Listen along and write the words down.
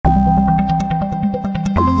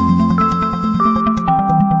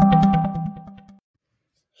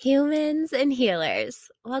Humans and healers,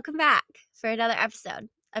 welcome back for another episode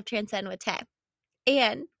of Transcend with Tay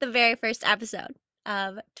and the very first episode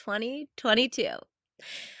of 2022.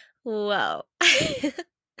 Whoa.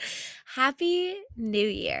 Happy New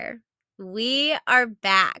Year. We are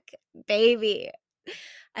back, baby.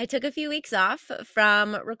 I took a few weeks off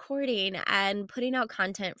from recording and putting out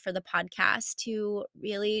content for the podcast to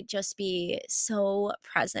really just be so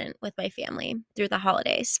present with my family through the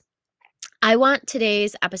holidays. I want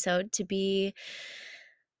today's episode to be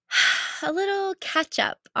a little catch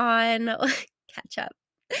up on ketchup.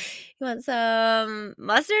 You want some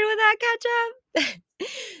mustard with that ketchup?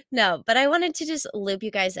 No, but I wanted to just loop you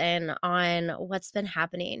guys in on what's been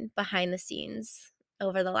happening behind the scenes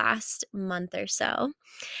over the last month or so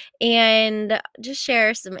and just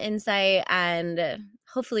share some insight and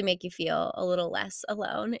hopefully make you feel a little less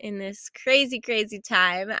alone in this crazy, crazy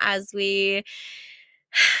time as we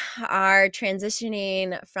are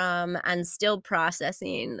transitioning from and still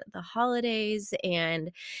processing the holidays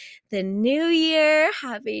and the new year.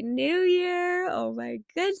 Happy New Year. Oh my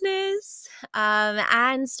goodness.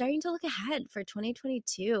 And starting to look ahead for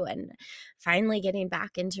 2022 and finally getting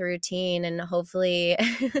back into routine. And hopefully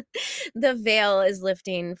the veil is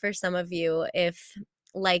lifting for some of you if,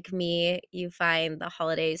 like me, you find the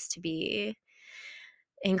holidays to be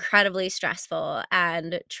incredibly stressful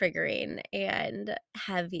and triggering and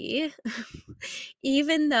heavy.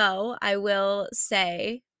 Even though I will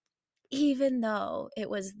say, even though it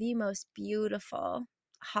was the most beautiful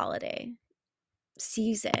holiday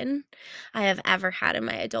season I have ever had in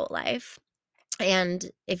my adult life. And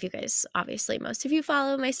if you guys, obviously, most of you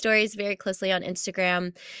follow my stories very closely on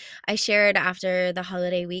Instagram, I shared after the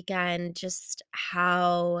holiday weekend just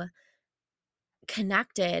how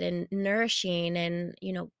connected and nourishing and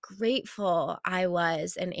grateful I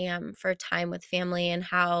was and am for time with family and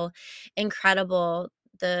how incredible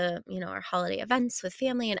the our holiday events with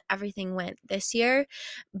family and everything went this year.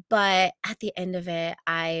 But at the end of it,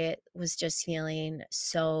 I was just feeling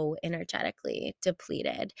so energetically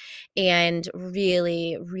depleted and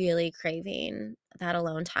really, really craving that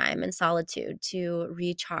alone time and solitude to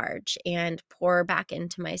recharge and pour back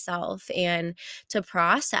into myself and to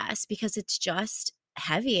process, because it's just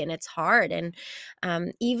heavy and it's hard. And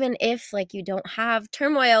even if like you don't have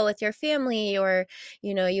turmoil with your family, or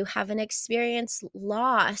you haven't experienced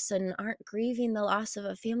loss and aren't grieving the loss of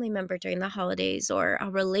a family member during the holidays, or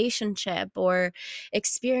a relationship, or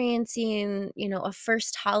experiencing a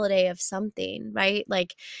first holiday of something, right?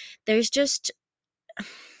 Like there's just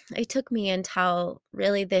it took me until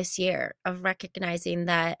really this year of recognizing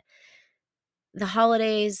that the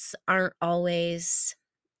holidays aren't always,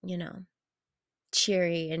 you know,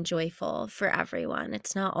 cheery and joyful for everyone.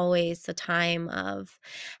 It's not always a time of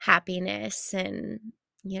happiness and,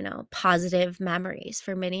 positive memories.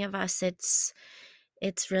 For many of us,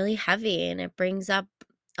 it's really heavy and it brings up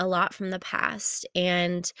a lot from the past.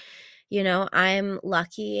 And I'm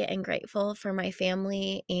lucky and grateful for my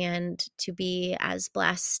family and to be as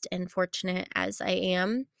blessed and fortunate as I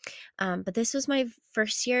am. But this was my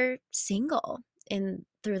first year single in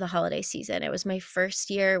through the holiday season. It was my first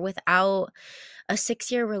year without a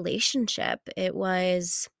 6-year relationship. It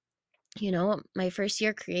was my first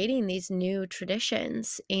year creating these new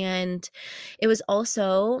traditions. And it was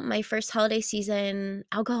also my first holiday season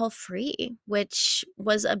alcohol free, which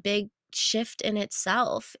was a big shift in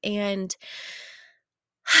itself. And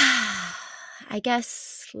I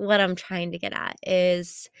guess what I'm trying to get at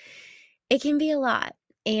is it can be a lot.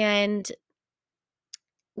 And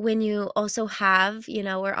when you also have,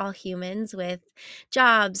 we're all humans with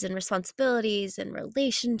jobs and responsibilities and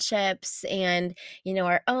relationships and,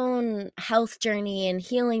 our own health journey and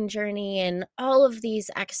healing journey and all of these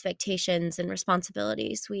expectations and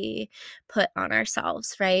responsibilities we put on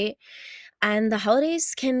ourselves, right? And the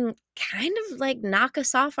holidays can kind of like knock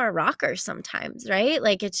us off our rocker sometimes, right?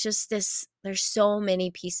 Like it's just there's so many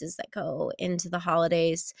pieces that go into the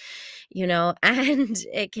holidays, and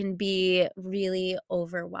it can be really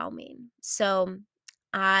overwhelming. So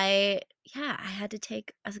I had to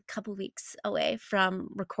take a couple weeks away from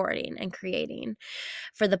recording and creating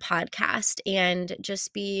for the podcast and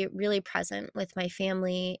just be really present with my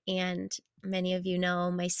family. And many of you know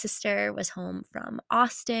my sister was home from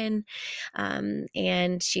Austin,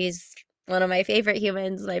 and she's one of my favorite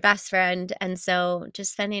humans, my best friend. And so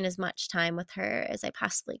just spending as much time with her as I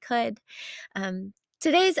possibly could.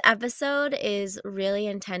 Today's episode is really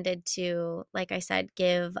intended to, like I said,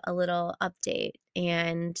 give a little update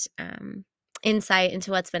and insight into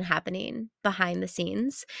what's been happening behind the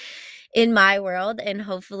scenes in my world, and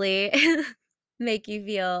hopefully make you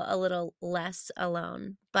feel a little less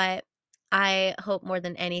alone. But I hope more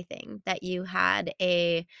than anything that you had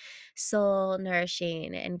a soul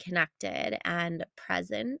nourishing and connected and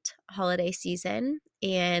present holiday season.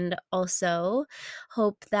 And also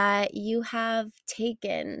hope that you have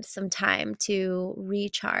taken some time to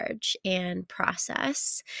recharge and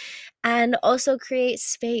process, and also create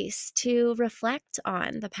space to reflect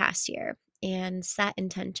on the past year and set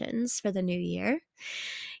intentions for the new year.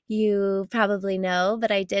 You probably know,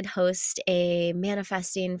 but I did host a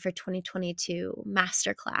Manifesting for 2022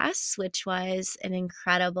 masterclass, which was an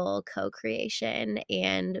incredible co creation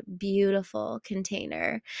and beautiful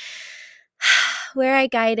container where I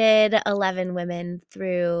guided 11 women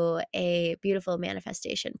through a beautiful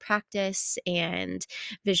manifestation practice and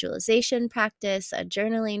visualization practice, a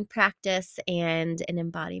journaling practice, and an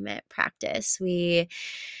embodiment practice. We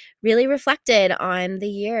really reflected on the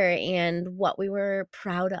year and what we were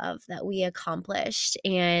proud of that we accomplished,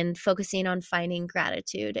 and focusing on finding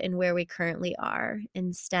gratitude in where we currently are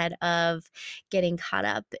instead of getting caught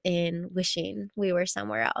up in wishing we were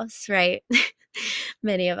somewhere else, right?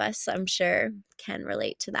 Many of us, I'm sure, can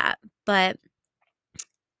relate to that. But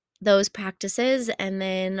those practices, and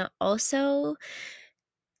then also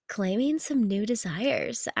claiming some new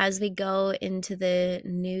desires as we go into the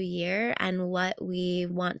new year and what we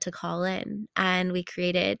want to call in. And we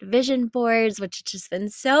created vision boards, which has just been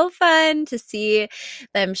so fun to see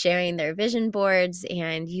them sharing their vision boards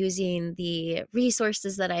and using the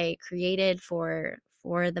resources that I created for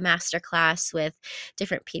the masterclass, with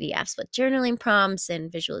different PDFs with journaling prompts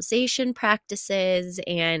and visualization practices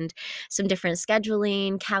and some different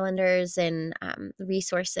scheduling calendars and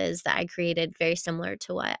resources that I created very similar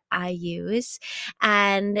to what I use.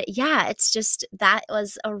 And yeah, it's just, that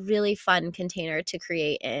was a really fun container to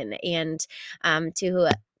create in, and to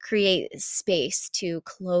create space to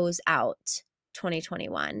close out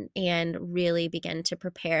 2021 and really begin to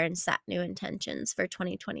prepare and set new intentions for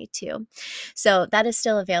 2022. So that is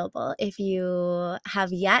still available if you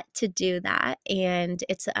have yet to do that. And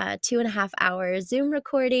it's a 2.5 hour Zoom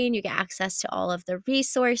recording. You get access to all of the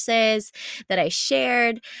resources that I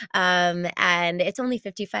shared. And it's only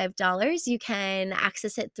 $55. You can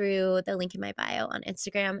access it through the link in my bio on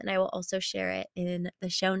Instagram, and I will also share it in the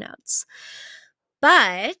show notes.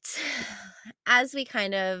 But as we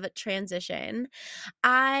kind of transition,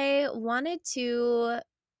 I wanted to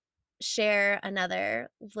share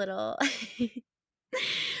another little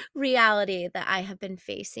reality that I have been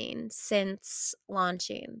facing since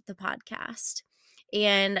launching the podcast.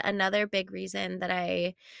 And another big reason that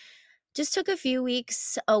I just took a few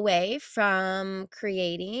weeks away from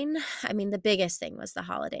creating, I mean, the biggest thing was the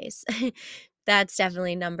holidays. That's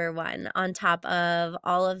definitely number one, on top of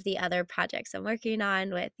all of the other projects I'm working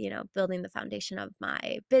on with, building the foundation of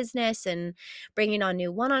my business and bringing on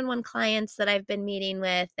new one-on-one clients that I've been meeting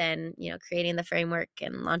with, and, creating the framework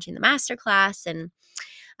and launching the masterclass. And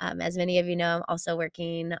as many of you know, I'm also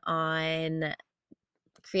working on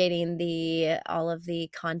creating all of the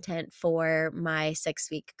content for my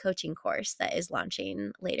 6-week coaching course that is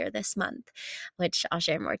launching later this month, which I'll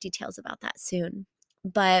share more details about that soon.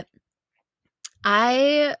 But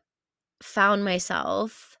I found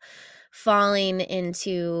myself falling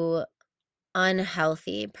into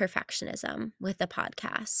unhealthy perfectionism with the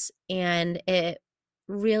podcast, and it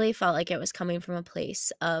really felt like it was coming from a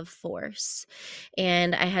place of force.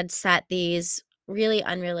 And I had set these really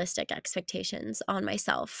unrealistic expectations on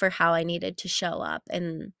myself for how I needed to show up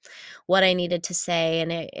and what I needed to say.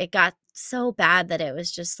 And it got so bad that it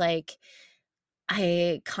was just like,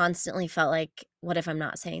 I constantly felt like, what if I'm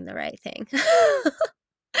not saying the right thing?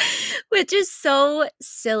 Which is so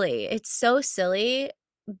silly. It's so silly.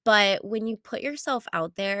 But when you put yourself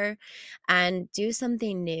out there and do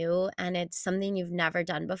something new, and it's something you've never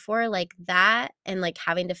done before, like that, and like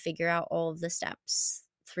having to figure out all of the steps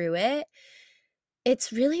through it,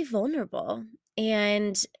 it's really vulnerable.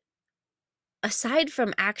 And aside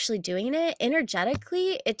from actually doing it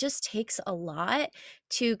energetically, it just takes a lot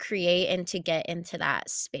to create and to get into that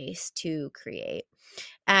space to create.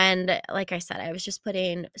 And like I said, I was just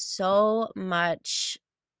putting so much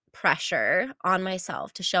pressure on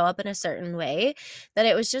myself to show up in a certain way that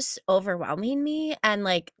it was just overwhelming me and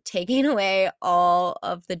like taking away all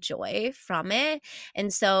of the joy from it.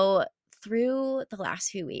 And so through the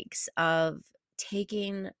last few weeks of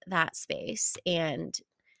taking that space and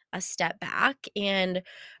a step back and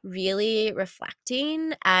really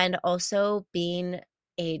reflecting, and also being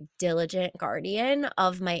a diligent guardian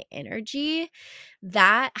of my energy,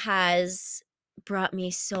 that has brought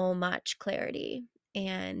me so much clarity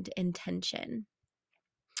and intention.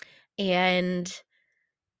 And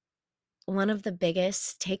one of the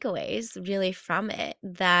biggest takeaways really from it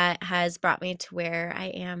that has brought me to where I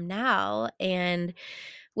am now, and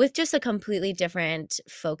with just a completely different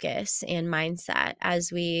focus and mindset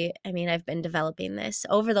I mean, I've been developing this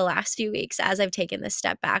over the last few weeks. As I've taken this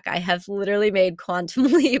step back, I have literally made quantum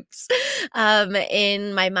leaps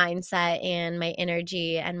in my mindset and my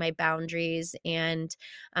energy and my boundaries, and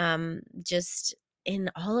just in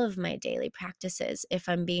all of my daily practices, if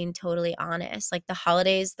I'm being totally honest. Like the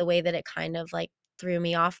holidays, the way that it kind of like threw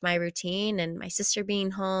me off my routine, and my sister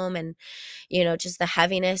being home, and just the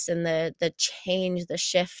heaviness and the change, the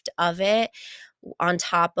shift of it, on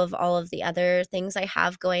top of all of the other things I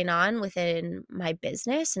have going on within my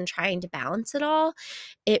business and trying to balance it all.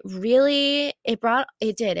 It brought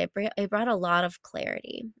a lot of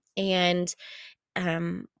clarity. And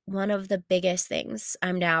one of the biggest things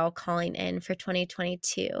I'm now calling in for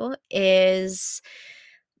 2022 is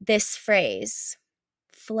this phrase: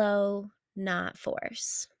 flow, not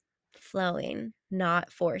force. Flowing,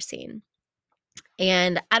 not forcing.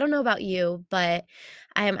 And I don't know about you, but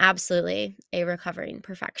I am absolutely a recovering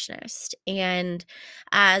perfectionist. And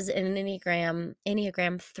as an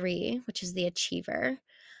Enneagram 3, which is the achiever,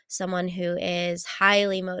 someone who is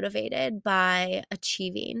highly motivated by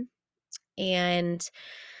achieving and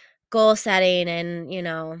goal setting,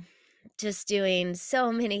 and just doing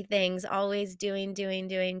so many things, always doing,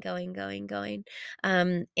 going.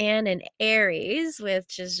 And an Aries,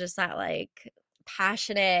 which is just that like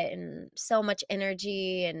passionate and so much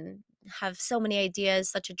energy and have so many ideas,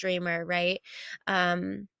 such a dreamer, right?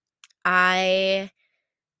 Um, I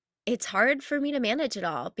it's hard for me to manage it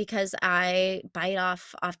all because I bite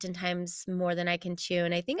off oftentimes more than I can chew.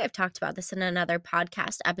 And I think I've talked about this in another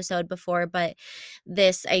podcast episode before, but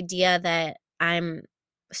this idea that I'm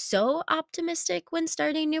so optimistic when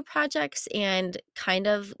starting new projects and kind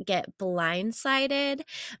of get blindsided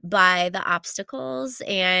by the obstacles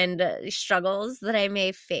and struggles that I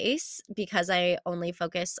may face because I only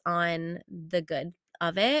focus on the good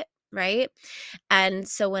of it, right? And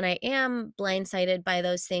so when I am blindsided by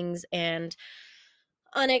those things and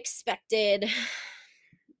unexpected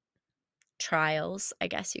trials, I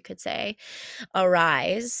guess you could say,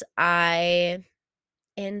 arise, I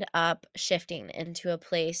end up shifting into a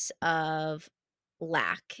place of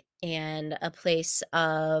lack and a place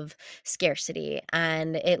of scarcity.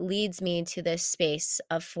 And it leads me to this space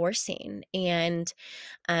of forcing. And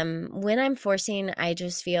when I'm forcing, I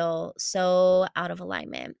just feel so out of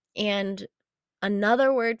alignment. And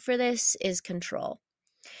another word for this is control.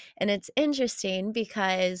 And it's interesting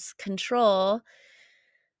because control,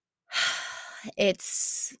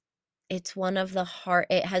 it's it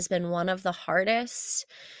has been one of the hardest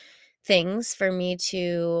things for me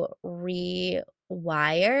to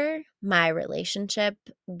rewire my relationship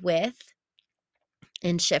with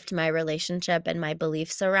and shift my relationship and my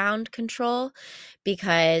beliefs around control,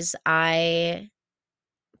 because of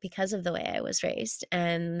the way I was raised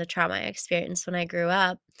and the trauma I experienced when I grew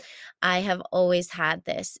up, I have always had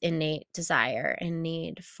this innate desire and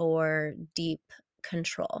need for deep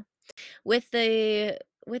control. With the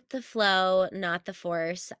flow, not the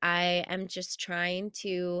force, I am just trying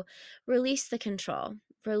to release the control,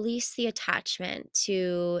 release the attachment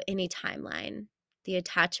to any timeline, the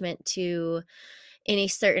attachment to any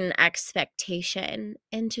certain expectation,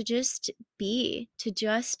 and to just to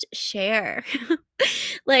just share.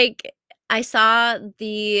 Like, I saw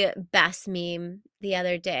the best meme the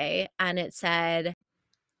other day, and it said,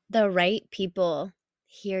 "The right people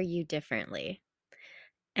hear you differently."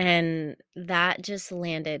 And that just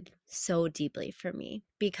landed so deeply for me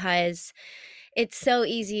because it's so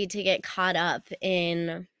easy to get caught up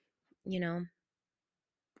in, you know,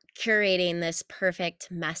 curating this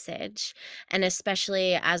perfect message. And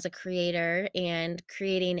especially as a creator and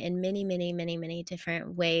creating in many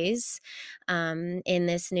different ways, in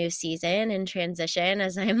this new season and transition,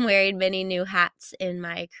 as I'm wearing many new hats in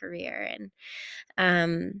my career.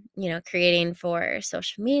 And creating for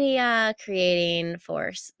social media, creating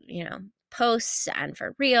for posts, and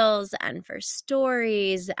for reels, and for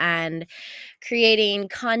stories, and creating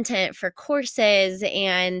content for courses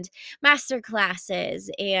and master classes,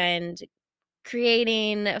 and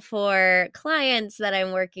creating for clients that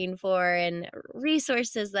I'm working for, and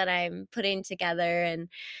resources that I'm putting together. And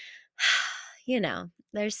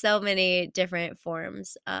there's so many different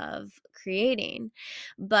forms of creating,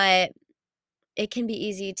 but it can be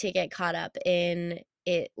easy to get caught up in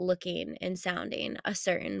it looking and sounding a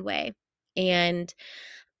certain way. And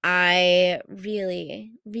I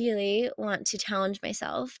really, really want to challenge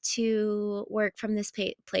myself to work from this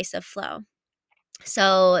place of flow.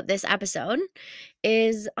 So this episode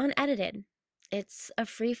is unedited. It's a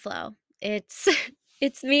free flow. It's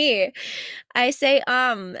it's me. I say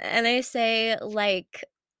and I say like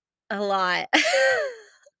a lot.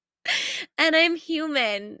 And I'm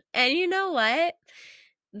human. And you know what?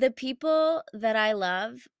 The people that I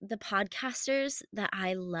love, the podcasters that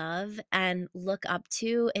I love and look up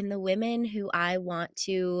to, and the women who I want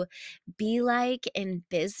to be like in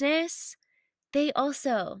business, they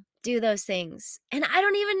also do those things. And I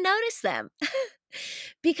don't even notice them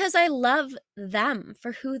because I love them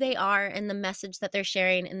for who they are and the message that they're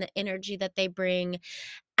sharing and the energy that they bring.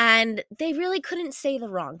 And they really couldn't say the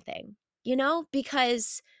wrong thing,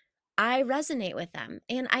 because I resonate with them.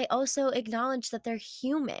 And I also acknowledge that they're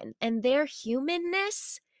human, and their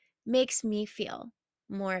humanness makes me feel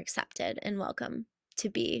more accepted and welcome to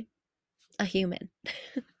be a human.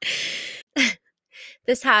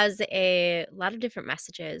 This has a lot of different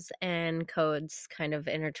messages and codes kind of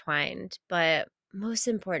intertwined, but most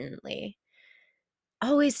importantly,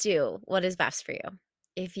 always do what is best for you.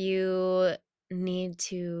 If you need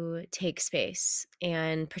to take space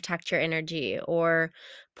and protect your energy or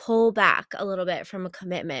pull back a little bit from a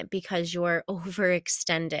commitment because you're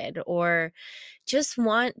overextended, or just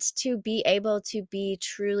want to be able to be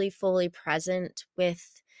truly fully present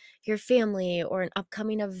with your family or an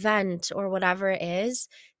upcoming event or whatever it is,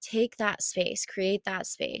 take that space, create that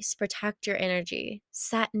space, protect your energy,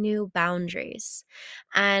 set new boundaries.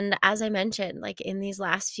 And as I mentioned, like in these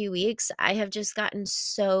last few weeks, I have just gotten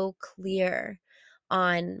so clear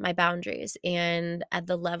on my boundaries and at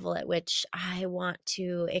the level at which I want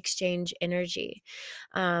to exchange energy.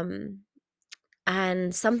 Um,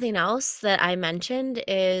 and something else that I mentioned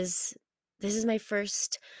is this is my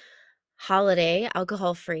first holiday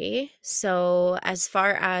alcohol free. So, as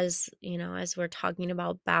far as, as we're talking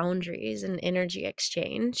about boundaries and energy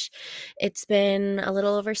exchange, it's been a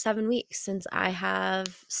little over 7 weeks since I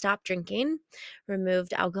have stopped drinking,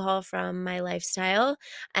 removed alcohol from my lifestyle.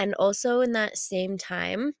 And also in that same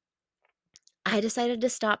time, I decided to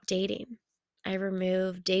stop dating. I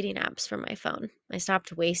removed dating apps from my phone. I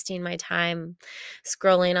stopped wasting my time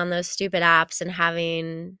scrolling on those stupid apps and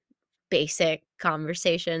having basic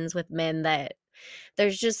conversations with men that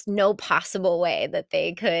there's just no possible way that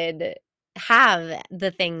they could have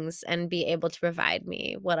the things and be able to provide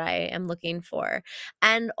me what I am looking for.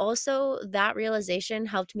 And also, that realization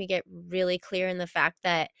helped me get really clear in the fact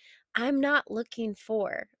that I'm not looking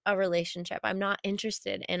for a relationship. I'm not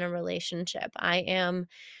interested in a relationship. I am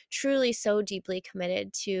truly so deeply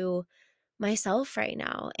committed to myself right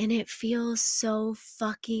now, and it feels so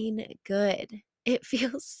fucking good. It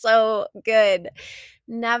feels so good.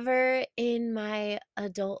 Never in my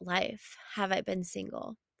adult life have I been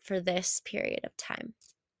single for this period of time.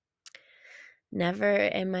 Never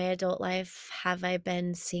in my adult life have I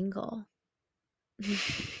been single.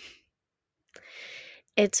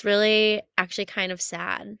 It's really actually kind of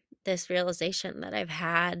sad, this realization that I've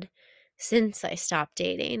had since I stopped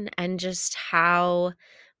dating, and just how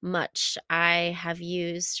much I have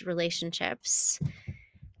used relationships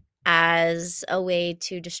as a way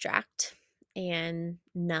to distract and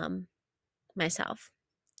numb myself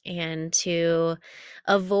and to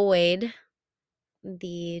avoid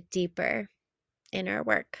the deeper inner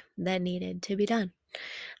work that needed to be done.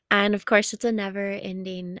 And of course, it's a never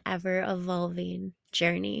ending, ever evolving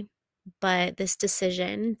journey. But this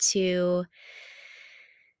decision to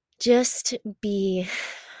just be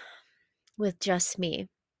with just me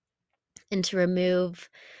and to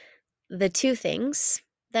remove the two things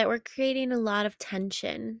that were creating a lot of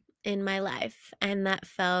tension in my life and that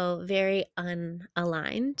felt very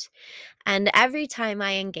unaligned. And every time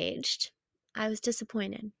I engaged, I was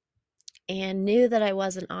disappointed and knew that I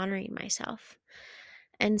wasn't honoring myself.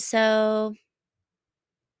 And so,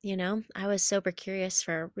 I was sober curious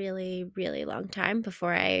for a really, really long time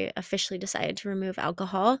before I officially decided to remove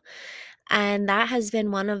alcohol. And that has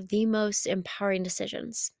been one of the most empowering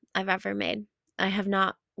decisions I've ever made. I have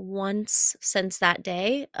not once since that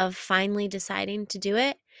day of finally deciding to do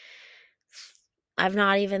it, I've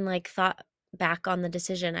not even thought back on the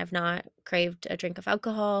decision. I've not craved a drink of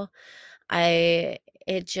alcohol. I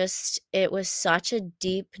it was such a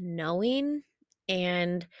deep knowing.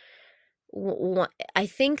 And I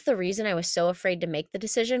think the reason I was so afraid to make the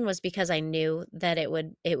decision was because I knew that it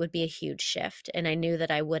would be a huge shift, and I knew that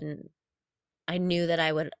I would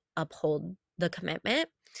uphold the commitment,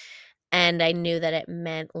 and I knew that it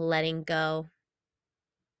meant letting go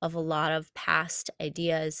of a lot of past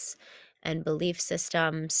ideas and belief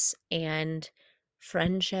systems and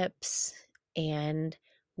friendships and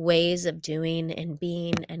ways of doing and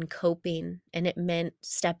being and coping. And it meant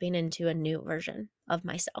stepping into a new version of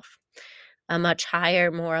myself, a much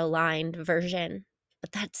higher, more aligned version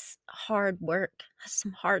but that's hard work. That's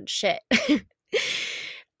some hard shit.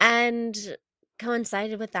 And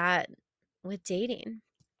coincided with that with dating,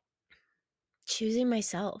 choosing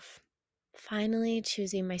myself, finally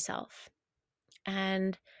choosing myself,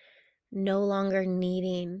 and no longer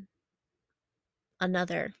needing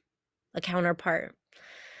a counterpart,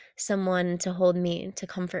 someone to hold me, to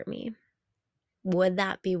comfort me. Would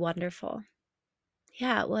that be wonderful?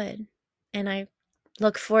 Yeah, it would. And I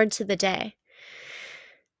look forward to the day.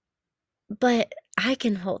 But I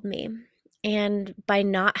can hold me. And by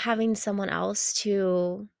not having someone else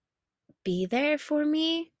to be there for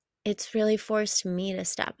me, it's really forced me to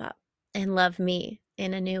step up and love me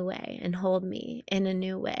in a new way and hold me in a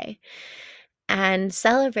new way and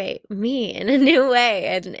celebrate me in a new way.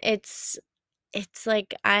 And it's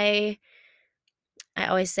like I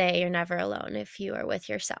always say you're never alone if you are with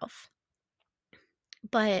yourself.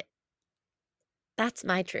 But that's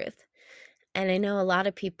my truth. And I know a lot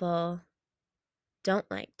of people don't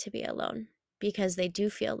like to be alone because they do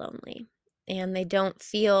feel lonely and they don't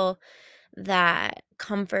feel that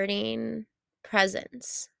comforting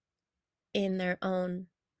presence in their own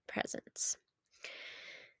presence.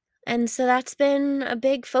 And so that's been a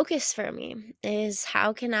big focus for me, is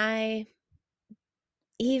how can I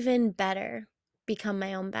even better become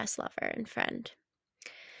my own best lover and friend?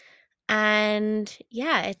 And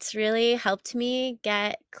yeah, it's really helped me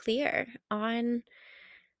get clear on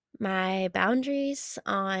my boundaries,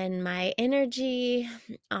 on my energy,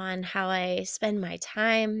 on how I spend my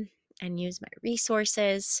time and use my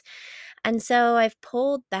resources. And so I've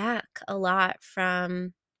pulled back a lot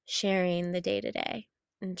from sharing the day to day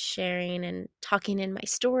and sharing and talking in my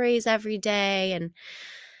stories every day and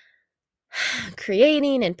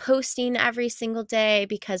creating and posting every single day,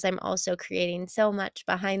 because I'm also creating so much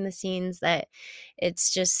behind the scenes that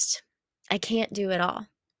it's just, I can't do it all.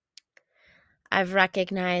 I've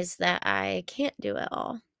recognized that I can't do it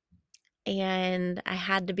all. And I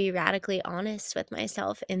had to be radically honest with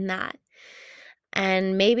myself in that.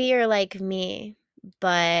 And maybe you're like me,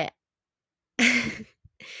 but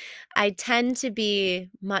I tend to be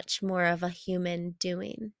much more of a human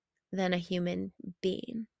doing than a human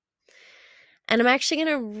being. And I'm actually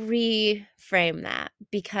going to reframe that,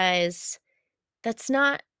 because that's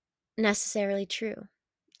not necessarily true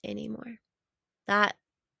anymore. That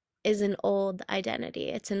is an old identity,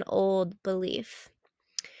 it's an old belief.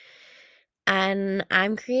 And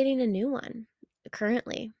I'm creating a new one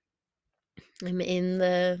currently. I'm in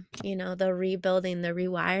the rebuilding, the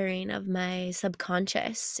rewiring of my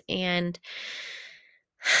subconscious and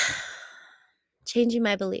changing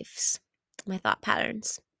my beliefs, my thought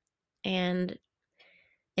patterns, and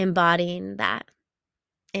embodying that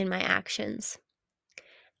in my actions,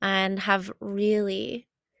 and have really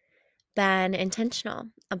been intentional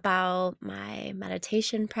about my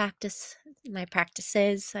meditation practice, my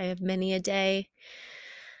practices. I have many a day,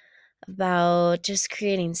 about just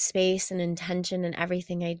creating space and intention in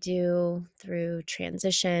everything I do, through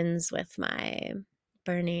transitions with my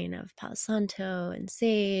burning of Palo Santo and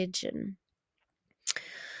sage and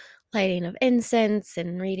lighting of incense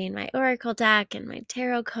and reading my oracle deck and my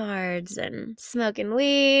tarot cards and smoking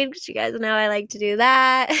weed, because you guys know I like to do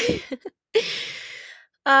that.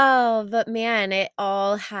 Oh, but man, it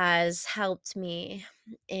all has helped me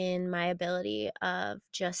in my ability of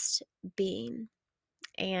just being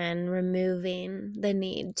and removing the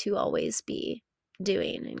need to always be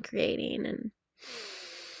doing and creating and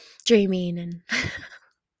dreaming and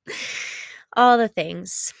all the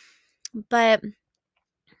things. But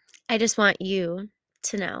I just want you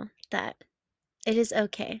to know that it is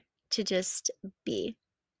okay to just be.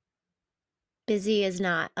 Busy is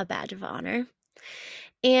not a badge of honor.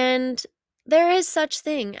 And there is such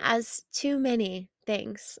thing as too many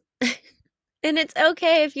things. And it's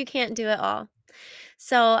okay if you can't do it all.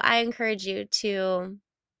 So I encourage you to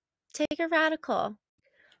take a radical.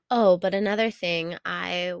 Oh, but another thing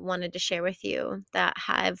I wanted to share with you that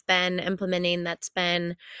I've been implementing that's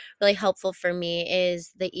been really helpful for me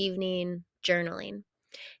is the evening journaling.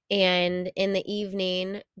 And in the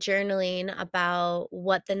evening, journaling about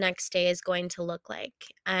what the next day is going to look like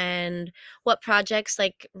and what projects,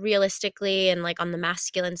 like realistically and like on the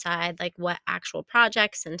masculine side, like what actual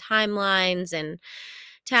projects and timelines and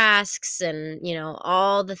tasks and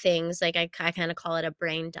all the things, like I kind of call it a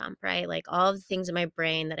brain dump, right? Like all of the things in my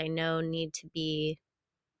brain that I know need to be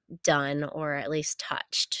done or at least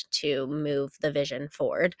touched to move the vision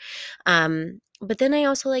forward. But then I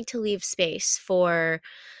also like to leave space for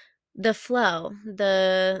the flow,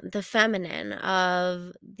 the feminine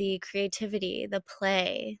of the creativity, the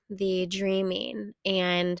play, the dreaming,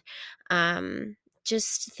 and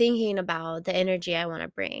just thinking about the energy I want to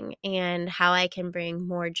bring and how I can bring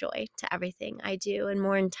more joy to everything I do and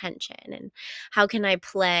more intention, and how can I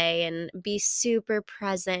play and be super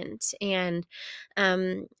present, and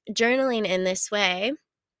journaling in this way,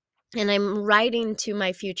 and I'm writing to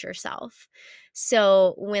my future self.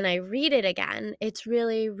 So when I read it again, it's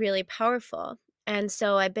really, really powerful. And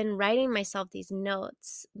so I've been writing myself these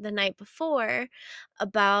notes the night before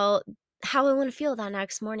about how I want to feel that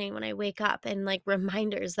next morning when I wake up, and like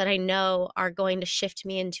reminders that I know are going to shift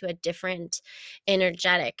me into a different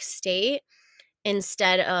energetic state,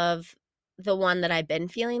 instead of the one that I've been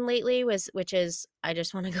feeling lately, which is I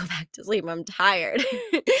just want to go back to sleep. I'm tired.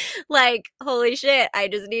 Like, holy shit, I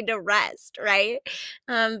just need to rest, right?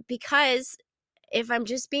 Because if I'm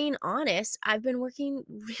just being honest, I've been working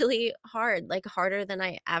really hard, like harder than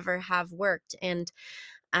I ever have worked. And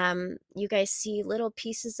you guys see little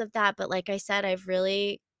pieces of that, but like I said, I've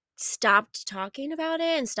really stopped talking about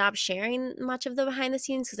it and stopped sharing much of the behind the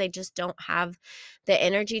scenes, because I just don't have the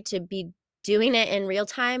energy to be doing it in real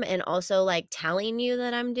time, and also like telling you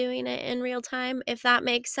that I'm doing it in real time, if that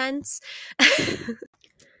makes sense.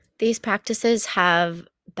 These practices have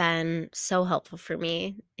been so helpful for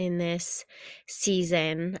me in this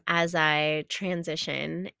season as I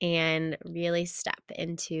transition and really step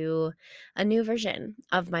into a new version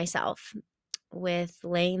of myself, with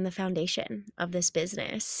laying the foundation of this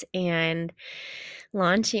business and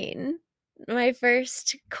launching my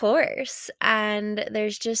first course. And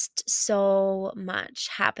there's just so much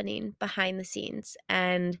happening behind the scenes,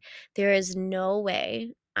 and there is no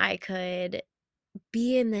way I could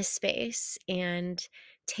be in this space and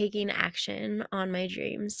taking action on my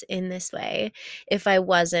dreams in this way if I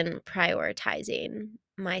wasn't prioritizing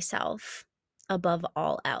myself above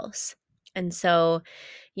all else. And so,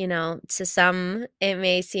 to some, it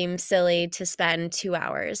may seem silly to spend 2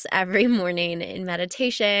 hours every morning in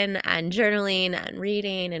meditation and journaling and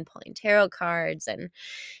reading and pulling tarot cards and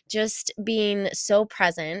just being so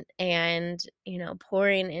present and,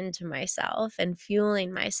 pouring into myself and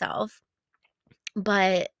fueling myself.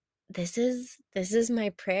 But this is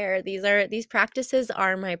my prayer. These practices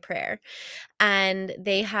are my prayer. And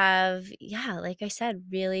they have, yeah, like I said,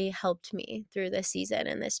 really helped me through this season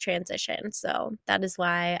and this transition. So that is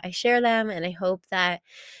why I share them. And I hope that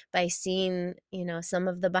by seeing, some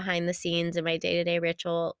of the behind the scenes in my day-to-day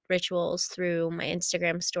rituals through my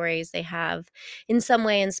Instagram stories, they have in some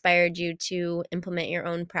way inspired you to implement your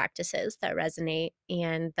own practices that resonate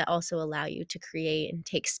and that also allow you to create and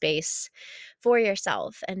take space for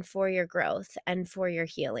yourself and for your growth and for your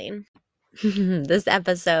healing. This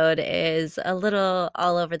episode is a little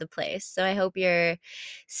all over the place, so I hope you're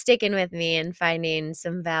sticking with me and finding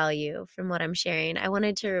some value from what I'm sharing. I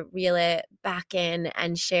wanted to reel it back in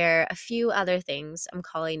and share a few other things I'm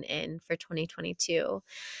calling in for 2022.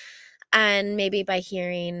 And maybe by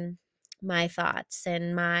hearing my thoughts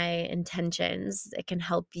and my intentions, it can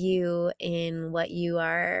help you in what you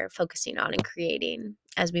are focusing on and creating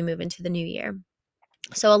as we move into the new year.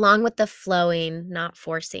 So, along with the flowing, not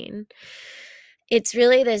forcing, it's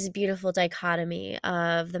really this beautiful dichotomy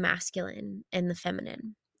of the masculine and the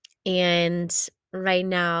feminine. And right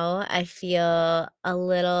now, I feel a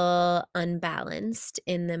little unbalanced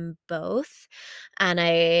in them both. And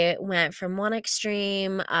I went from one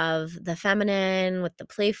extreme of the feminine with the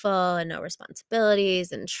playful and no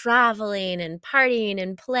responsibilities and traveling and partying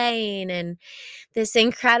and playing, and this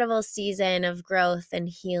incredible season of growth and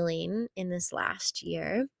healing in this last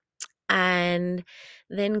year. And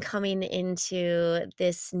then coming into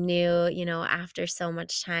this new, after so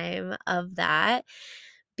much time of that,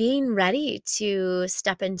 being ready to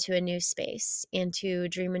step into a new space and to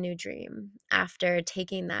dream a new dream after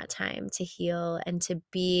taking that time to heal and to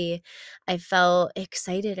be, I felt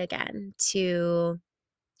excited again to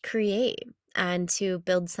create and to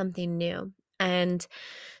build something new. And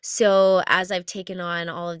so as I've taken on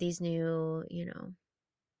all of these new,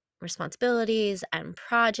 responsibilities and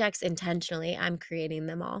projects intentionally, I'm creating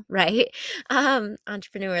them all, right?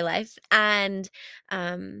 Entrepreneur life, and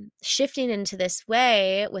shifting into this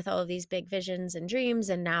way with all of these big visions and dreams,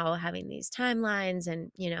 and now having these timelines,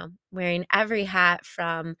 and wearing every hat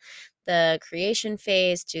from the creation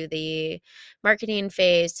phase to the marketing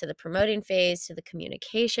phase to the promoting phase to the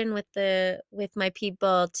communication with my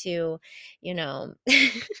people to you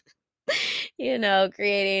know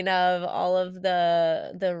creating of all of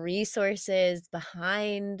the resources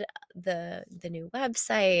behind the new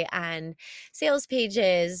website and sales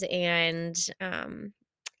pages and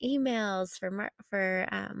emails for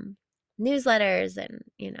newsletters and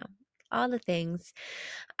all the things.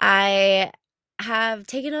 I have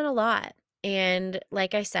taken on a lot, And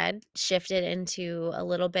like I said, shifted into a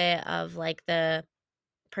little bit of like the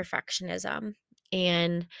perfectionism.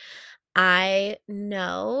 And I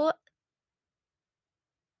know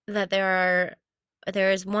that there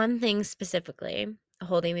is one thing specifically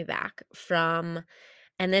holding me back from,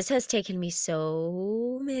 and this has taken me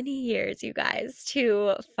so many years, you guys,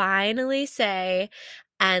 to finally say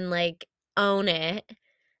and like own it.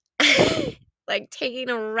 Like taking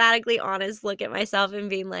a radically honest look at myself and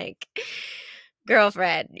being like,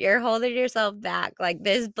 girlfriend, you're holding yourself back. Like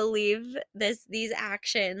this belief, these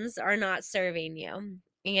actions are not serving you.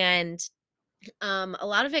 And a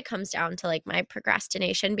lot of it comes down to like my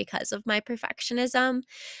procrastination because of my perfectionism,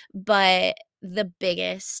 but the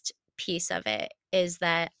biggest piece of it is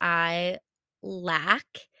that I lack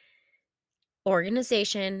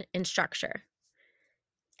organization and structure.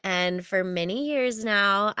 And for many years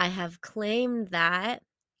now, I have claimed that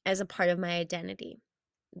as a part of my identity,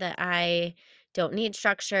 that I don't need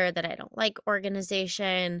structure, that I don't like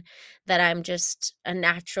organization, that I'm just a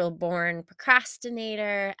natural born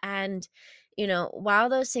procrastinator. And, while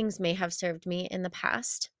those things may have served me in the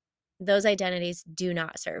past, those identities do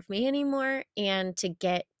not serve me anymore. And to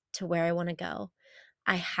get to where I want to go,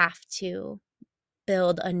 I have to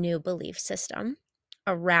build a new belief system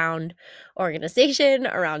around organization,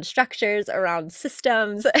 around structures, around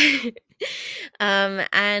systems.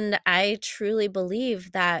 And I truly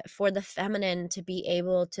believe that for the feminine to be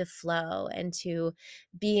able to flow and to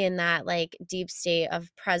be in that like deep state of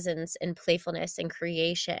presence and playfulness and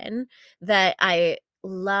creation that I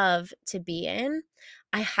love to be in,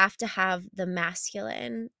 I have to have the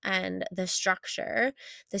masculine and the structure,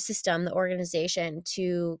 the system, the organization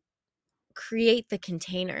to create the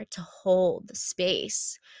container to hold the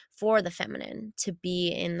space for the feminine to be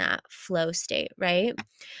in that flow state, right?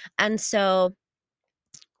 And so,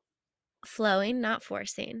 flowing, not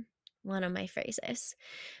forcing, one of my phrases.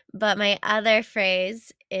 But my other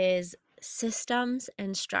phrase is systems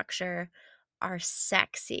and structure are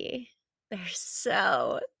sexy. They're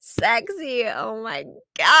so sexy. Oh my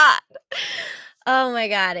God. Oh my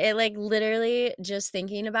God. It like literally just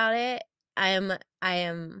thinking about it, I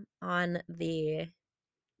am on the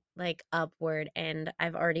like upward and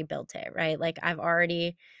I've already built it, right? Like I've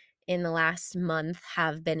already in the last month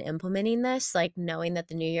have been implementing this, like knowing that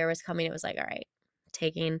the new year was coming. It was like, all right,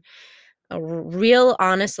 taking a real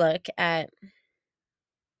honest look at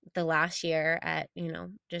the last year, at,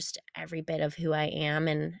 just every bit of who I am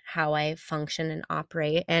and how I function and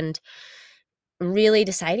operate, and really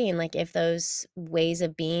deciding like if those ways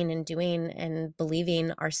of being and doing and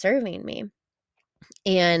believing are serving me,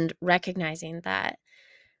 and recognizing that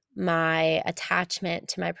my attachment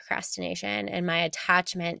to my procrastination and my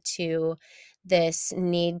attachment to this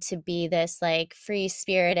need to be this like free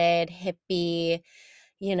spirited hippie,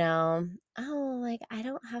 you know, oh, like I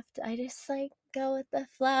don't have to, I just like go with the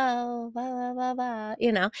flow, blah, blah, blah,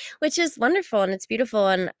 blah, which is wonderful and it's beautiful.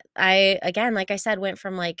 And I, again, like I said, went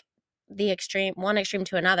from like one extreme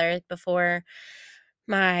to another before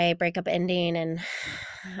my breakup ending and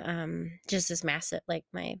just this massive like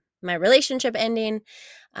my relationship ending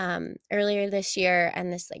earlier this year,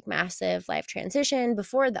 and this like massive life transition.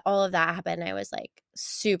 Before all of that happened, I was like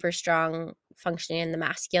super strong functioning in the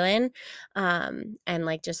masculine, and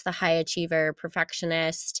like just the high achiever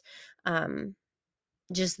perfectionist,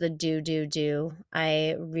 just the do.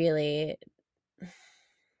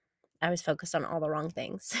 I was focused on all the wrong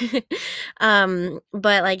things.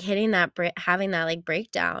 But like having that like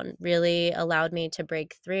breakdown really allowed me to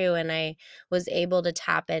break through, and I was able to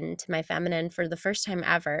tap into my feminine for the first time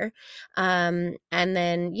ever. And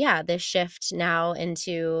then, yeah, this shift now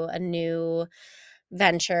into a new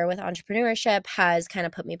venture with entrepreneurship has kind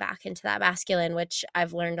of put me back into that masculine, which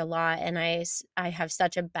I've learned a lot. And I have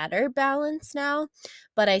such a better balance now,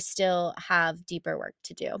 but I still have deeper work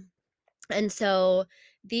to do. And so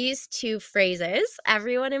these two phrases,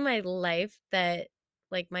 everyone in my life that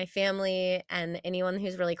like my family and anyone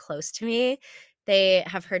who's really close to me, they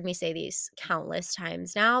have heard me say these countless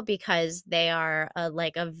times now because they are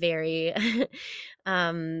like a very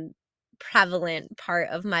um prevalent part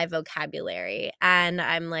of my vocabulary, and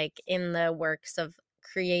I'm like in the works of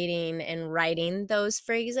creating and writing those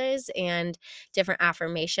phrases and different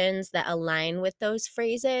affirmations that align with those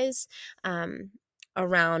phrases,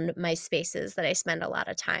 around my spaces that I spend a lot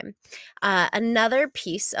of time. Another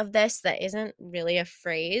piece of this that isn't really a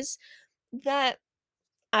phrase that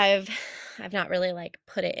I've I've not really like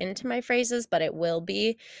put it into my phrases, but it will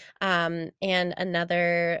be. And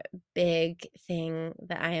another big thing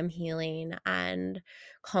that I am healing and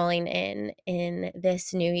calling in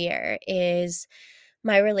this new year is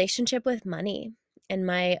my relationship with money. and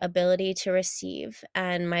my ability to receive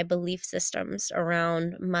and my belief systems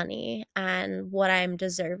around money and what I'm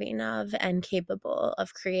deserving of and capable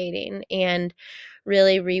of creating, and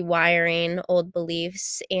really rewiring old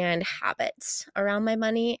beliefs and habits around my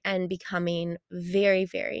money and becoming very,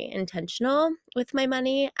 very intentional with my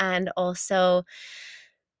money, and also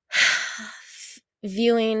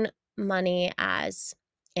viewing money as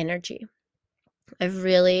energy. I've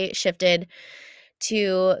really shifted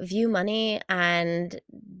to view money and,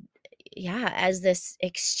 yeah, as this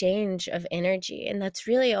exchange of energy. And that's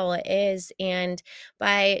really all it is. And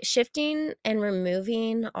by shifting and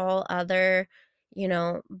removing all other,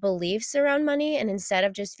 beliefs around money, and instead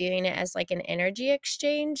of just viewing it as like an energy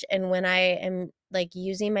exchange, and when I am like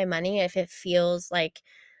using my money, if it feels like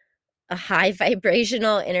a high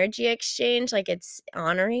vibrational energy exchange, like it's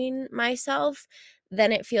honoring myself,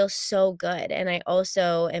 then it feels so good. And I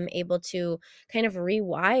also am able to kind of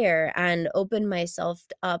rewire and open myself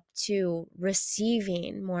up to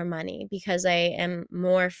receiving more money because I am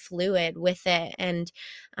more fluid with it, and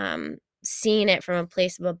seeing it from a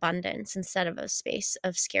place of abundance instead of a space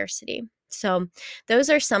of scarcity. So,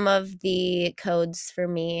 those are some of the codes for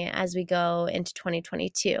me as we go into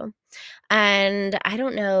 2022. And I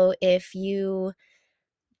don't know if you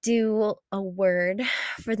do a word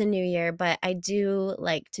for the new year, but I do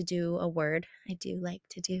like to do a word. I do like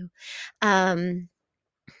to do. Um,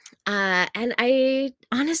 and I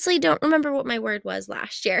honestly don't remember what my word was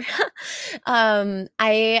last year.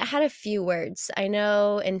 I had a few words. I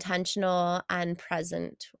know intentional and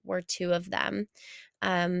present were two of them.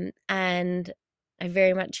 And I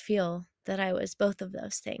very much feel that I was both of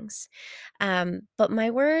those things. But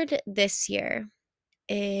my word this year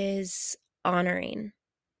is honoring,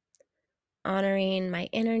 honoring my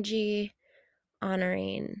energy,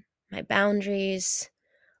 honoring my boundaries,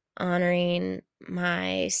 honoring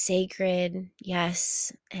my sacred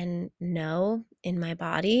yes and no in my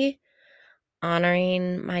body,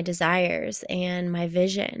 honoring my desires and my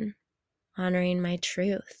vision, honoring my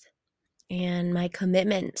truth and my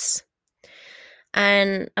commitments,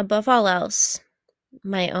 and above all else,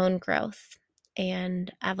 my own growth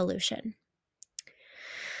and evolution.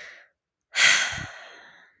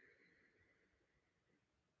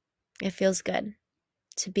 It feels good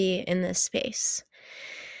to be in this space,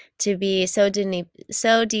 to be so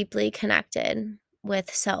deeply connected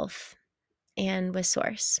with self and with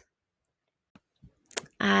source.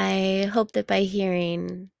 I hope that by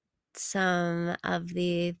hearing some of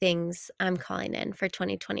the things I'm calling in for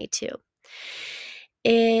 2022,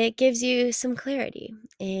 it gives you some clarity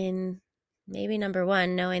in maybe number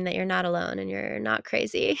one, knowing that you're not alone and you're not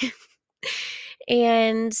crazy.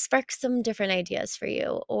 And sparks some different ideas for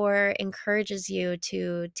you, or encourages you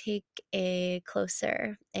to take a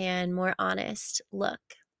closer and more honest look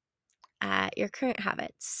at your current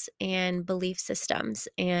habits and belief systems,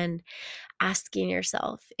 and asking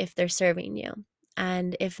yourself if they're serving you.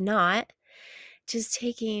 And if not, just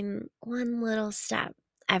taking one little step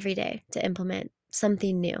every day to implement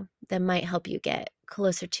something new that might help you get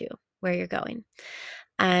closer to where you're going.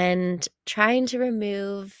 And trying to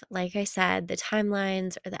remove, like I said, the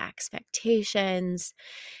timelines or the expectations,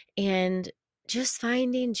 and just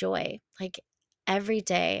finding joy. Like every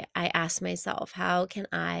day, I ask myself, how can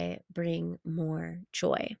I bring more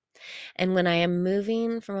joy? And when I am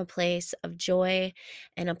moving from a place of joy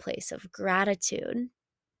and a place of gratitude,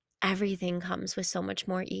 everything comes with so much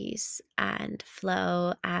more ease and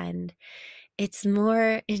flow, and it's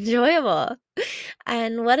more enjoyable.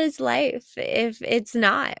 And what is life if it's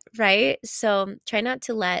not, right? So try not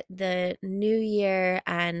to let the new year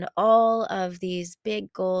and all of these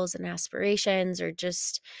big goals and aspirations, or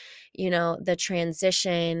just, the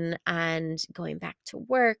transition and going back to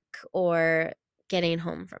work, or getting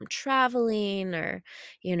home from traveling, or,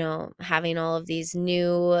 having all of these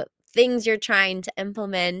new things you're trying to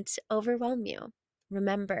implement overwhelm you.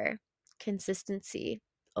 Remember, consistency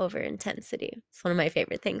over intensity. It's one of my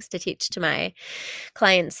favorite things to teach to my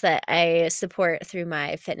clients that I support through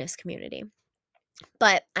my fitness community.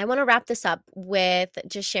 But I want to wrap this up with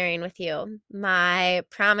just sharing with you my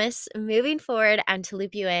promise moving forward, and to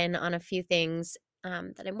loop you in on a few things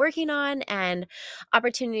that I'm working on, and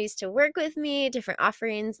opportunities to work with me, different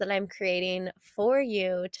offerings that I'm creating for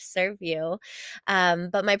you to serve you.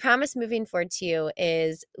 But my promise moving forward to you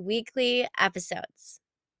is weekly episodes.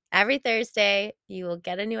 Every Thursday, you will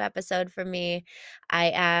get a new episode from me.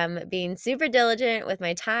 I am being super diligent with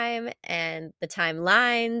my time and the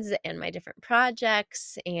timelines and my different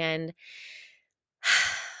projects, and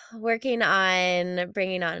working on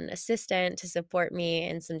bringing on an assistant to support me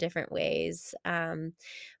in some different ways.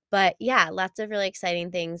 But yeah, lots of really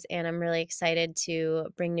exciting things, and I'm really excited to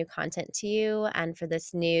bring new content to you and for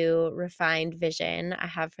this new refined vision I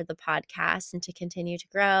have for the podcast and to continue to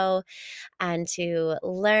grow and to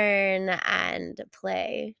learn and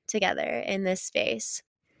play together in this space.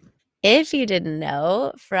 If you didn't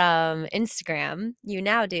know from Instagram, you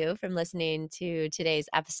now do from listening to today's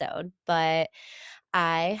episode, but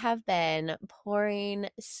I have been pouring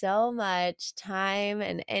so much time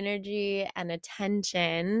and energy and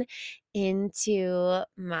attention into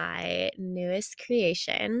my newest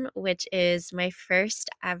creation, which is my first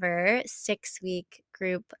ever 6-week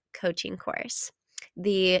group coaching course,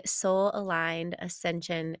 the Soul Aligned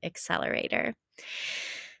Ascension Accelerator.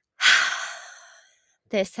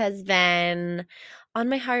 This has been on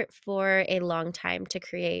my heart for a long time to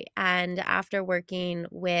create. And after working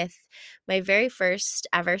with my very first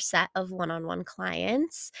ever set of one on one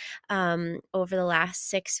clients over the last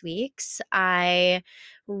 6 weeks, I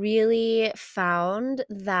really found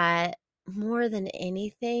that more than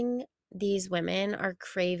anything, these women are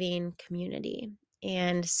craving community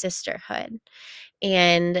and sisterhood.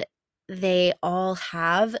 And they all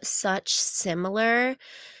have such similar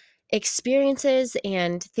experiences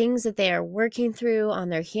and things that they are working through on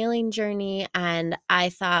their healing journey. And I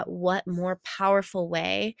thought, what more powerful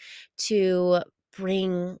way to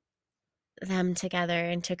bring them together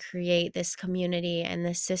and to create this community and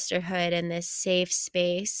this sisterhood and this safe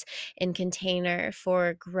space and container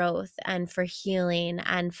for growth and for healing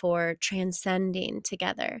and for transcending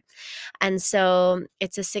together. And so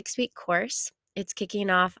it's a 6-week course. It's kicking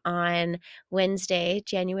off on Wednesday,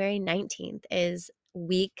 January 19th is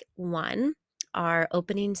week 1, our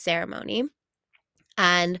opening ceremony.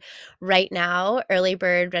 And right now, early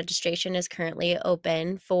bird registration is currently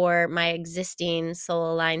open for my existing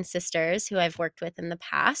Soul Aligned sisters who I've worked with in the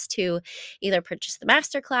past, who either purchased the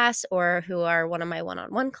masterclass or who are one of my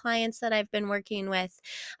one-on-one clients that I've been working with.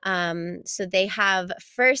 So they have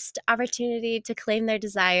first opportunity to claim their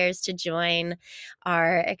desires to join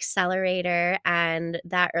our accelerator, and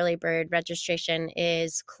that early bird registration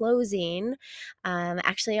is closing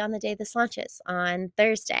actually on the day this launches on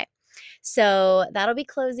Thursday. So that'll be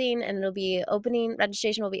closing, and it'll be opening.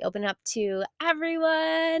 Registration will be open up to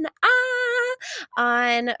everyone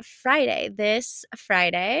on Friday, this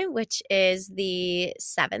Friday, which is the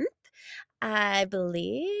 7th, I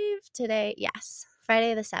believe today. Yes,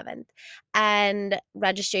 Friday the 7th. And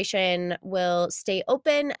registration will stay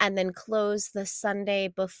open and then close the Sunday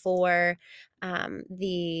before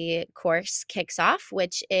the course kicks off,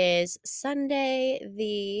 which is Sunday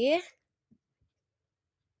the,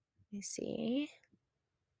 let me see,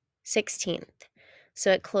 16th. So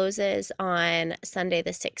it closes on Sunday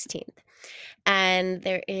the 16th. And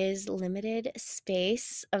there is limited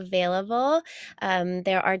space available.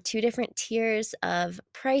 There are 2 different tiers of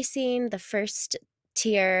pricing. The first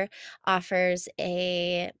tier offers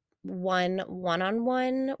a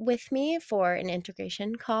one-on-one with me for an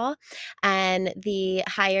integration call, and the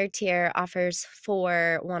higher tier offers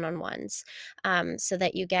 4 one-on-ones, so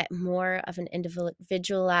that you get more of an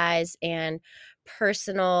individualized and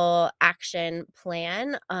personal action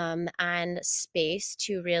plan and space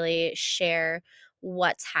to really share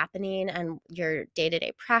what's happening and your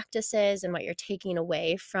day-to-day practices and what you're taking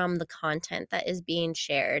away from the content that is being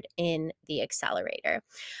shared in the accelerator.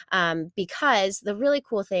 Because the really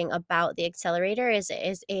cool thing about the accelerator is it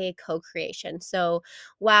is a co-creation. So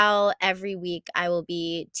while every week I will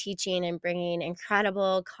be teaching and bringing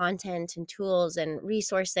incredible content and tools and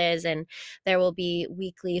resources, and there will be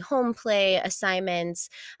weekly home play assignments,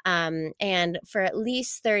 and for at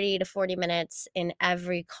least 30 to 40 minutes in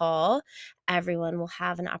every call, everyone will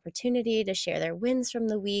have an opportunity to share their wins from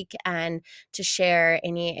the week and to share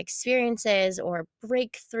any experiences or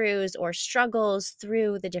breakthroughs or struggles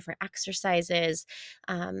through the different exercises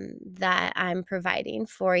that I'm providing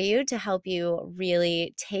for you to help you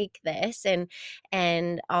really take this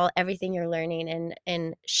and all everything you're learning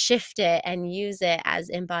and shift it and use it as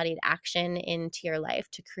embodied action into your life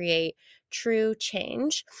to create true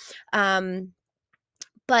change.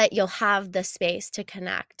 But you'll have the space to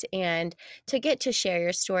connect and to get to share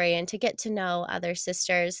your story and to get to know other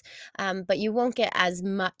sisters. But you won't get as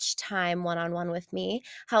much time one-on-one with me.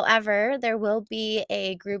 However, there will be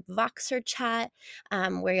a group Voxer chat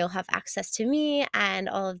where you'll have access to me and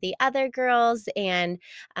all of the other girls. And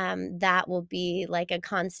that will be like a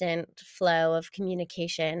constant flow of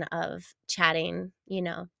communication, of chatting,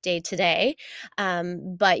 day to day.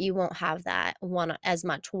 But you won't have that as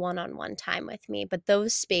much one-on-one time with me. But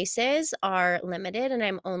those spaces are limited, and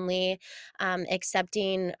I'm only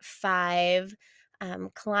accepting 5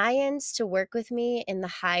 clients to work with me in the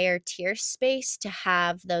higher tier space to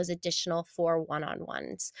have those additional 4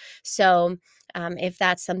 one-on-ones. So if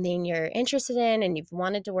that's something you're interested in and you've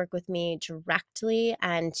wanted to work with me directly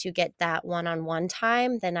and to get that one-on-one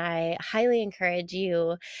time, then I highly encourage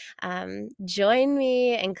you join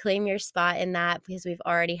me and claim your spot in that, because we've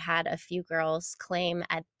already had a few girls claim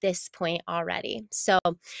at this point already. So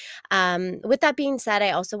with that being said,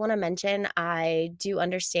 I also want to mention I do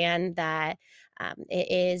understand that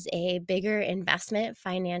it is a bigger investment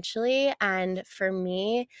financially. And for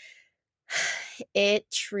me, it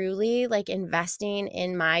truly, like, investing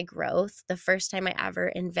in my growth, the first time I ever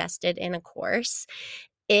invested in a course,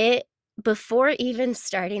 it before even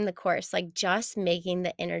starting the course, like, just making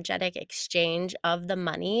the energetic exchange of the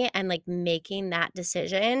money and, like, making that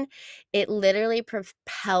decision, it literally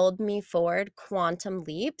propelled me forward quantum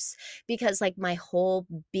leaps, because, like, my whole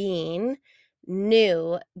being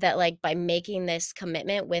knew that, like, by making this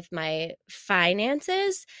commitment with my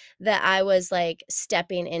finances, that I was, like,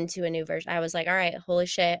 stepping into a new version. I was like, "All right, holy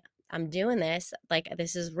shit, I'm doing this. Like,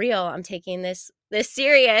 this is real. I'm taking this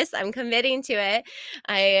serious. I'm committing to it.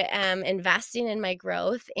 I am investing in my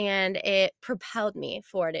growth," and it propelled me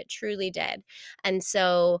forward. It truly did. And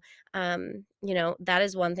so, that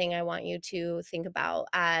is one thing I want you to think about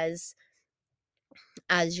as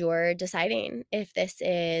you're deciding if this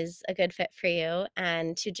is a good fit for you,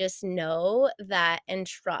 and to just know that and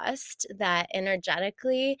trust that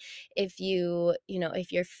energetically, if you're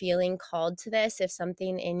feeling called to this, if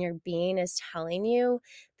something in your being is telling you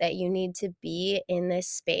that you need to be in this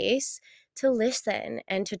space, to listen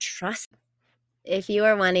and to trust. If you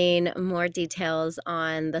are wanting more details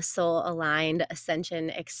on the Soul Aligned Ascension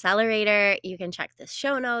Accelerator, you can check the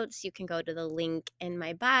show notes. You can go to the link in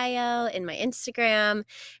my bio, in my Instagram.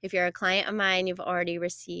 If you're a client of mine, you've already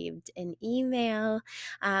received an email,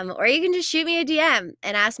 or you can just shoot me a DM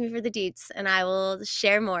and ask me for the deets, and I will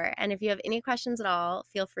share more. And if you have any questions at all,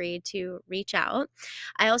 feel free to reach out.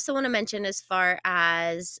 I also want to mention, as far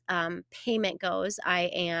as payment goes, I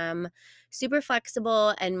am super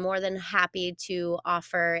flexible and more than happy to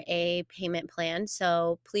offer a payment plan.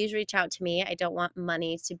 So please reach out to me. I don't want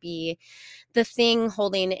money to be the thing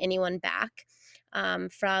holding anyone back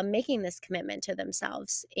from making this commitment to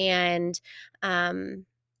themselves. And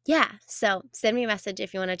yeah, so send me a message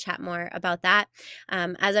if you want to chat more about that.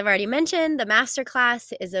 As I've already mentioned, the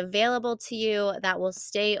masterclass is available to you. That will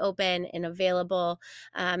stay open and available.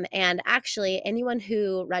 And actually, anyone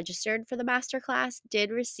who registered for the masterclass did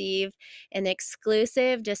receive an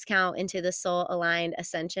exclusive discount into the Soul Aligned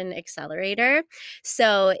Ascension Accelerator.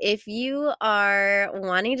 So if you are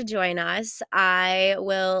wanting to join us, I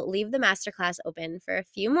will leave the masterclass open for a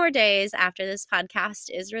few more days after this podcast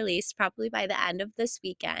is released, probably by the end of this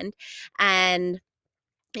weekend. And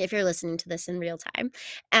if you're listening to this in real time.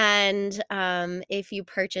 And if you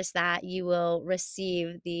purchase that, you will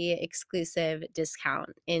receive the exclusive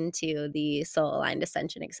discount into the Soul Aligned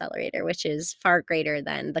Ascension Accelerator, which is far greater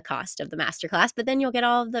than the cost of the masterclass. But then you'll get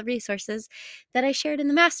all of the resources that I shared in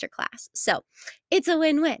the masterclass. So it's a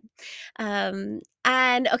win-win.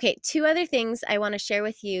 And okay, two other things I want to share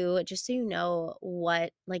with you, just so you know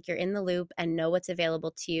what, like, you're in the loop and know what's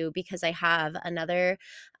available to you, because I have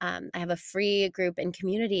a free group and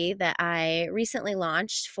community that I recently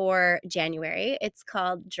launched for January. It's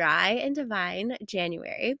called Dry and Divine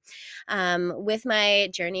January. With my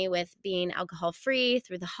journey with being alcohol free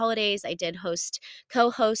through the holidays, I did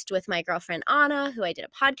co-host with my girlfriend Anna, who I did a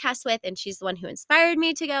podcast with, and she's the one who inspired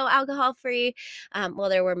me to go alcohol free. Well,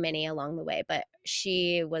 there were many along the way, but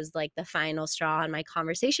she was like the final straw, and my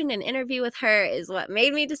conversation and interview with her is what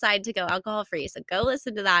made me decide to go alcohol free. So go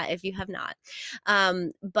listen to that if you have not.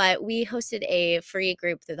 But we hosted a free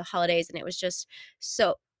group through the holidays, and it was just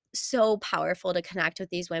so powerful to connect with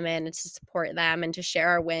these women and to support them and to share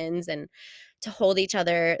our wins and to hold each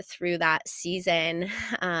other through that season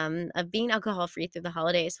of being alcohol free through the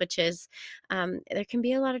holidays, which is there can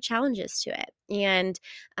be a lot of challenges to it. And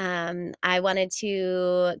I wanted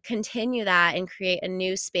to continue that and create a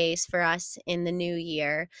new space for us in the new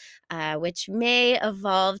year, which may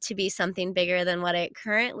evolve to be something bigger than what it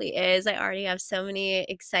currently is. I already have so many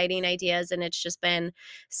exciting ideas, and it's just been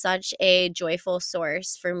such a joyful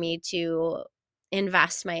source for me to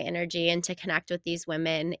invest my energy and to connect with these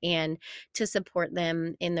women and to support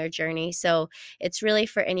them in their journey. So it's really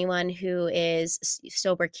for anyone who is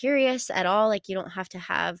sober curious at all. Like, you don't have to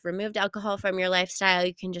have removed alcohol from your lifestyle.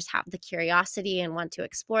 You can just have the curiosity and want to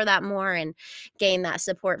explore that more and gain that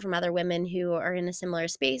support from other women who are in a similar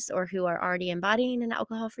space or who are already embodying an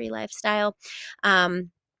alcohol-free lifestyle.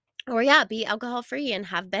 or yeah, be alcohol free and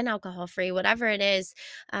have been alcohol free, whatever it is,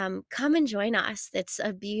 come and join us. It's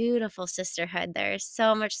a beautiful sisterhood. There's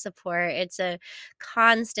so much support. It's a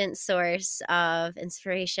constant source of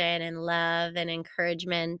inspiration and love and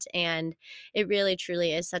encouragement. And it really,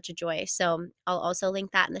 truly is such a joy. So I'll also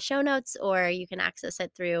link that in the show notes, or you can access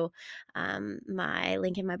it through my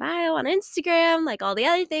link in my bio on Instagram, like all the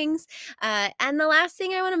other things. And the last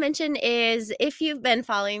thing I want to mention is, if you've been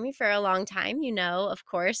following me for a long time, you know, of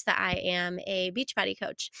course, that I am a Beachbody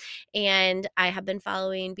coach. And I have been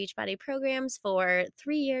following Beachbody programs for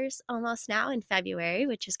 3 years almost now in February,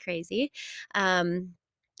 which is crazy. Um,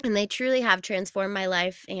 and they truly have transformed my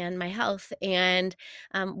life and my health. And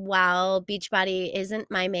while Beachbody isn't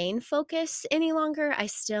my main focus any longer, I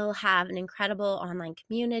still have an incredible online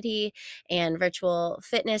community and virtual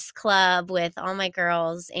fitness club with all my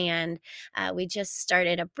girls. And we just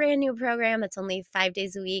started a brand new program that's only 5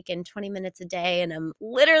 days a week and 20 minutes a day. And I'm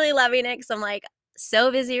literally loving it because I'm like,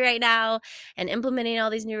 so busy right now and implementing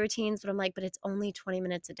all these new routines, but I'm like, but it's only 20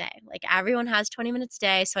 minutes a day. Like, everyone has 20 minutes a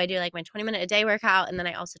day. So I do like my 20-minute a day workout. And then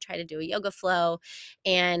I also try to do a yoga flow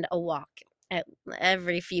and a walk at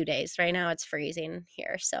every few days. Right now it's freezing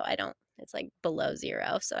here, so it's like below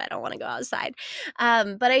zero, so I don't want to go outside.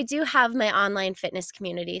 But I do have my online fitness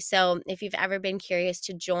community. So if you've ever been curious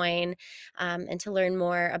to join and to learn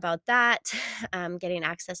more about that, getting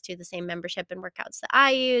access to the same membership and workouts that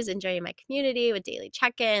I use, enjoying my community with daily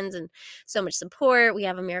check-ins and so much support. We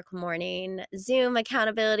have a Miracle Morning Zoom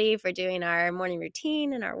accountability for doing our morning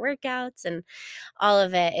routine and our workouts and all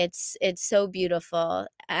of it. It's so beautiful,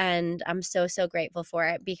 and I'm so, so grateful for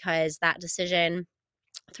it, because that decision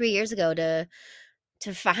 3 years ago to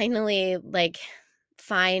finally, like,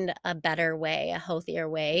 find a better way, a healthier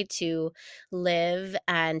way to live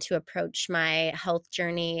and to approach my health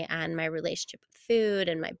journey and my relationship with food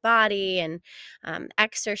and my body and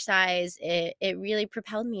exercise, it really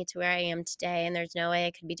propelled me to where I am today. And there's no way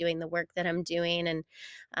I could be doing the work that I'm doing and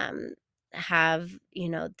um, have,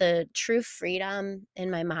 the true freedom in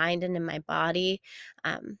my mind and in my body,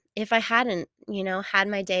 if I hadn't, had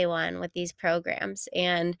my day one with these programs.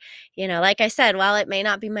 And like I said, while it may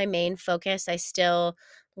not be my main focus, I still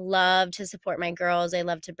love to support my girls. I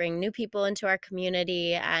love to bring new people into our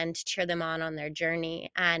community and to cheer them on their journey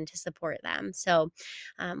and to support them. So,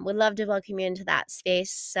 would love to welcome you into that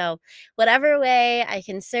space. So, whatever way I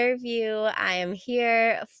can serve you, I am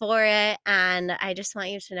here for it. And I just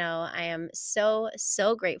want you to know I am so,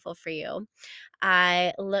 so grateful for you.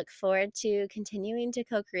 I look forward to continuing to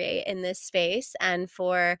co create in this space and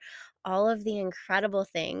for all of the incredible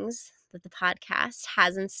things that the podcast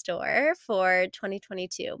has in store for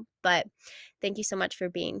 2022. But thank you so much for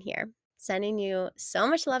being here. Sending you so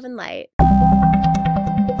much love and light.